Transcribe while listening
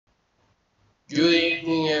Good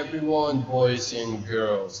evening everyone, boys and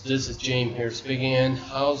girls. This is James here speaking, and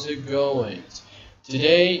how's it going?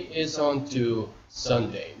 Today is on to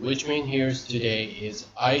Sunday, which means today is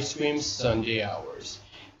Ice Cream Sunday hours.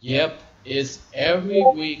 Yep, it's every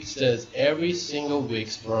week, says every single week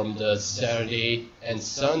from the Saturday and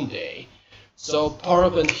Sunday. So part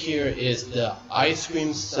of it here is the Ice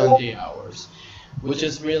Cream Sunday hours, which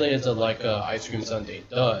is really like Ice Cream Sunday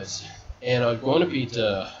does. And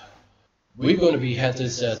we're going to be had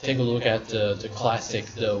this take a look at the classic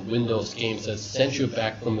Windows games that sent you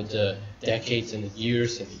back from the decades and the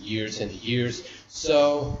years and the years and the years.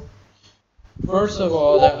 So first of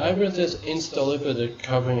all, I will just install it for the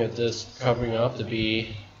covering up to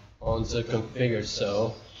be on the configure.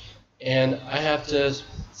 So, and I have to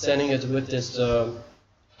setting it with this.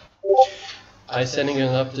 I setting it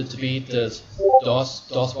up to be the DOS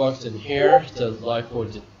box in here, the live for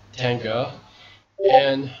the Tango,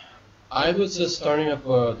 and I was just starting up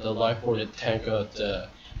the live for the Tango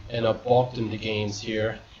and I bought in the games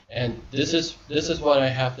here, and this is what I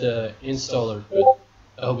have to install it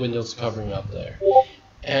with Windows covering up there.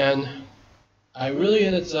 And I really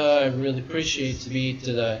appreciate to be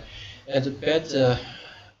to the and the bet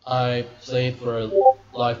I played for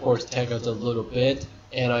live for the Tango a little bit,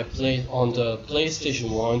 and I played on the PlayStation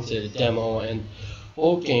 1 the demo, and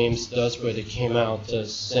both games that's where they came out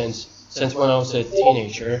since when I was a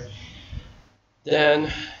teenager.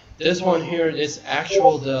 Then this one here is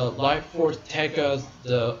actual the Live for Tekken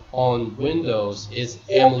on Windows is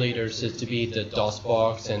emulators to be the DOS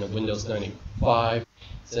box and the Windows 95.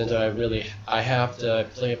 Since I have to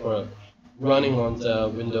play for running on the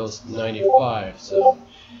Windows 95, so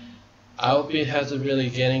I'll be really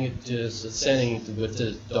getting into the setting with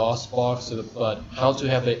the DOS box, but how to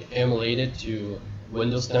have it emulated to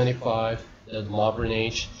Windows 95, the modern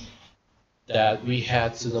age that we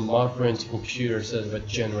had to the modern computers that were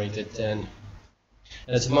generated then.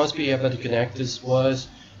 As must be able to connect this was.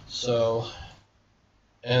 So,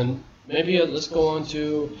 and maybe let's go on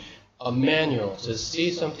to a manual to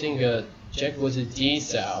see something. Check with the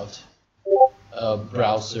D's out.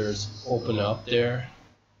 Browsers open up there,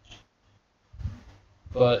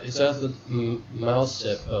 but it's at the mouse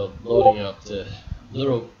tip loading up the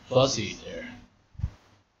little fuzzy there.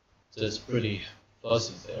 So it's pretty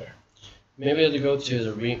fuzzy there. Maybe I'll go to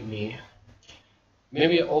the README.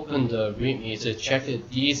 Maybe open the README to check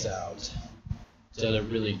these out. That I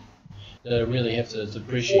really have to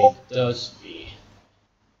appreciate does be.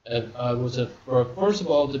 And I was first of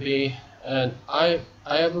all to be, and I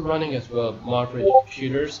have running as well modern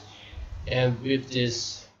computers, and with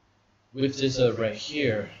this right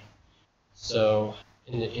here. So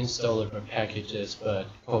in the installer for packages, but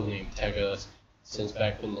codename Tango since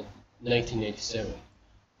back in 1987.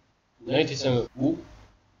 97. Ooh,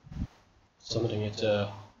 something in the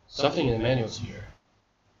manuals here,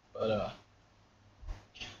 but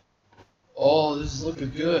oh, this is looking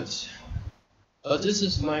good. This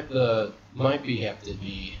is might be have to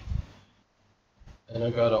be, and I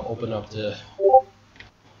gotta open up the.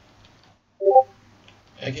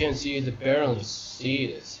 I can't see it. Barely see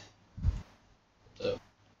this.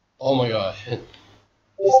 Oh my god,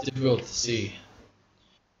 it's difficult to see.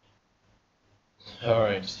 All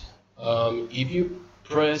right. If you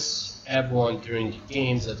press F1 during the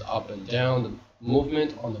games that's up and down, the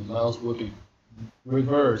movement on the mouse will be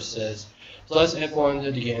reversed as plus F1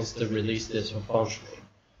 against the release this for functioning.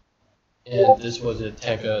 And this was a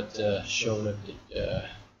tech shown of the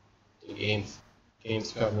games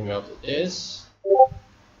covering up this.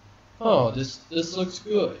 Oh, this looks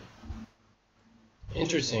good.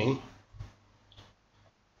 Interesting.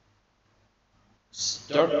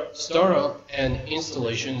 Startup and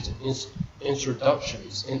installations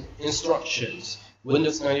instructions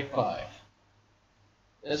Windows 95.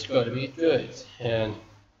 That's got to be good. And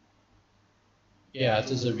yeah,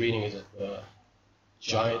 this is reading is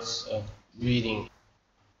giants of reading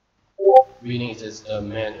is the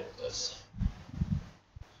manual.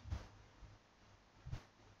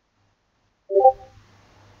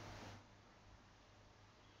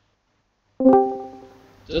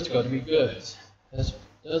 That's got to be good. That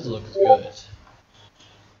does look good.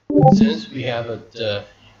 Since we have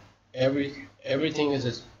everything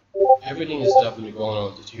is definitely going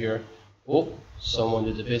on here. Oh, someone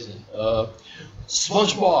did the business.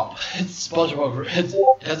 SpongeBob. SpongeBob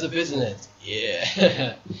has a business.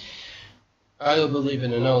 Yeah. I don't believe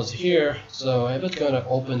in the nose here, so I was gonna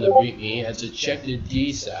open the README and to check the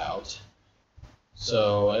D's out.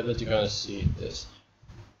 So I was gonna see this,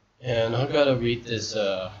 and I gotta read this.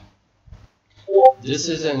 This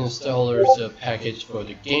is an installer's package for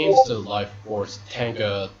the games the Life Force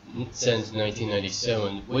Tanka since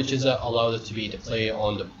 1997, which is allowed it to be to play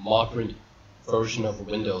on the modern version of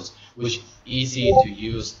Windows, which easy to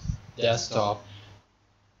use desktop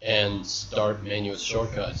and start menu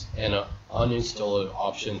shortcuts, and an uninstaller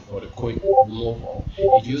option for the quick removal.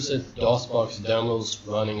 It uses DOSBox downloads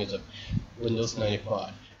running as a Windows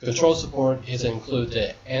 95. Control support is include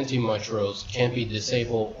the anti-much-rolls, can be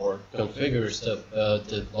disabled or configures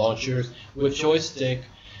the launchers with joystick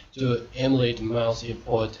to emulate mouse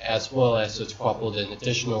input, as well as to couple an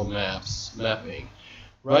additional mapping.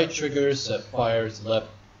 Right triggers fires, left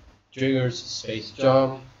triggers space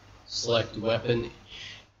jump, select weapon,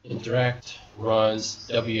 interact, runs,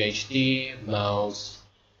 WHD, mouse,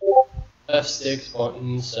 F6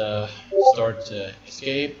 buttons, start to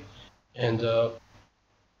escape, and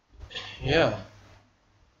yeah.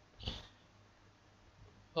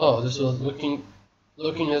 Oh, this was looking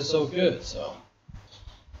so good. So,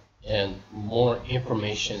 and more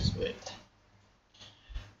information's with.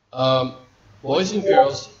 Boys and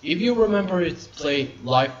girls, if you remember it played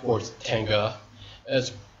Life Force Tanka,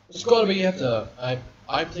 it's gotta be at the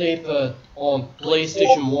I played on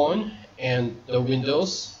PlayStation 1 and the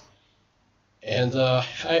Windows, and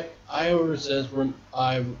I always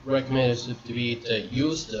I recommend it to be to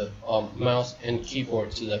use the mouse and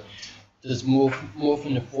keyboard to just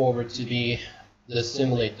moving forward to be to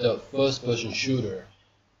simulate the first person shooter.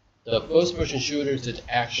 The first person shooter is the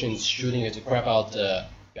action shooting to crap out the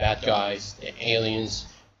bad guys, the aliens,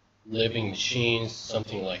 living machines,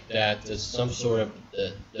 something like that. There's some sort of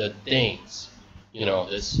the things. You know,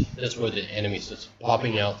 that's where the enemies just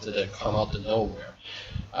popping out that come out of nowhere.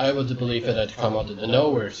 I would believe that I'd come out of the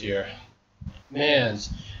nowheres here. Man,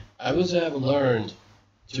 I would have learned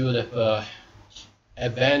to have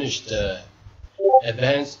advance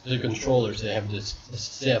the controllers that have this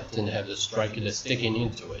step and have the striker that's sticking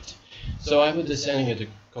into it. So I was deciding to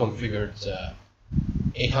configure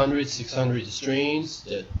 800, 600 strings,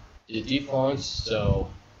 the defaults. So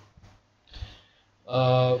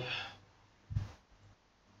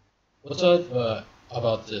what's up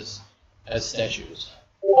about this as statues?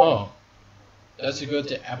 Oh, that's a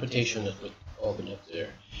good application that would open up there.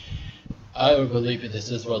 I would believe that this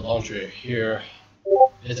is what launcher here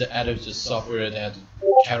is added to software that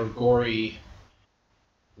category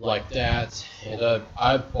like that, and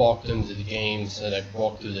I've walked into the games and I've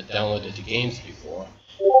walked through the downloaded the games before.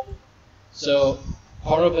 So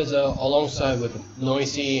part of it alongside with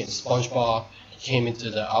Noisy and SpongeBob came into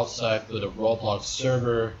the outside with a Roblox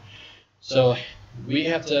server. So we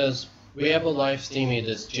have a live streaming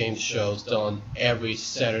this James shows done every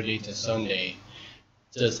Saturday to Sunday.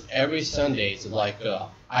 Just every Sunday is like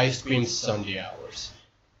ice cream Sunday hours.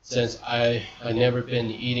 Since I never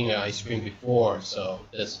been eating ice cream before, so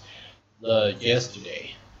that's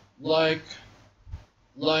yesterday. Like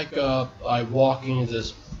I walking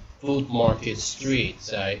this food market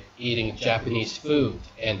streets, I eating Japanese food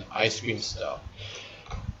and ice cream stuff.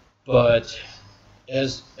 But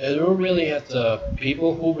as it really at the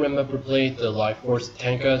people who remember played the Life Force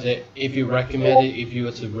Tanka, that if you recommend it, if you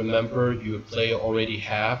were to remember, you play already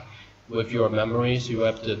have with your memories, you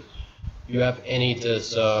have any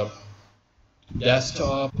this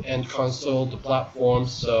desktop and console the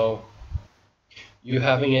platforms, so you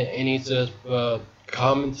having any this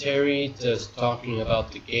commentary just talking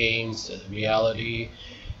about the games, the reality,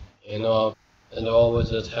 and always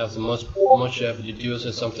just have much effort to do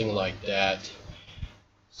something like that.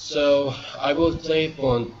 So I will play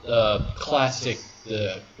on classic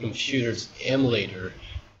the computer's emulator,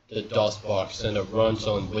 the DOSBox, and it runs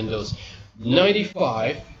on Windows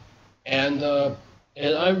 95, and I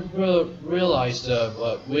realized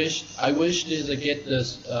I wish to get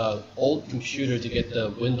this old computer to get the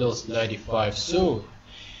Windows 95 soon,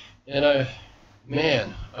 and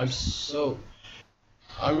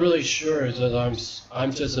I'm really sure that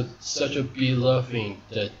I'm just such a beloved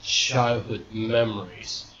the childhood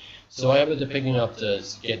memories. So I have to picking up to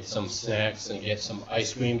get some snacks and get some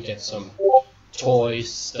ice cream, get some toys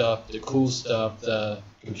stuff, the cool stuff, the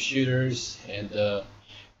computers, and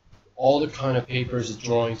all the kind of papers,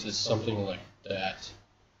 drawings, and something like that,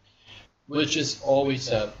 which is always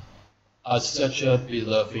such a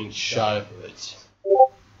beloved childhood.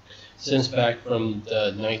 Since back from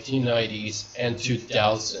the 1990s and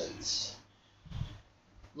 2000s.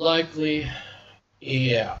 Likely,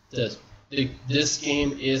 yeah, this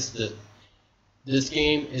game is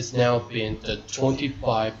now been the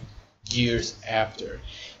 25 years after.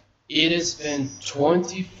 It has been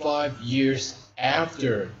 25 years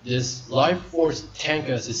after this Life Force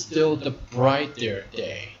Tanka is still the brighter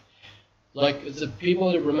day. Like the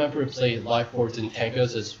people that remember play life boards and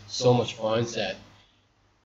tankas is so much fun that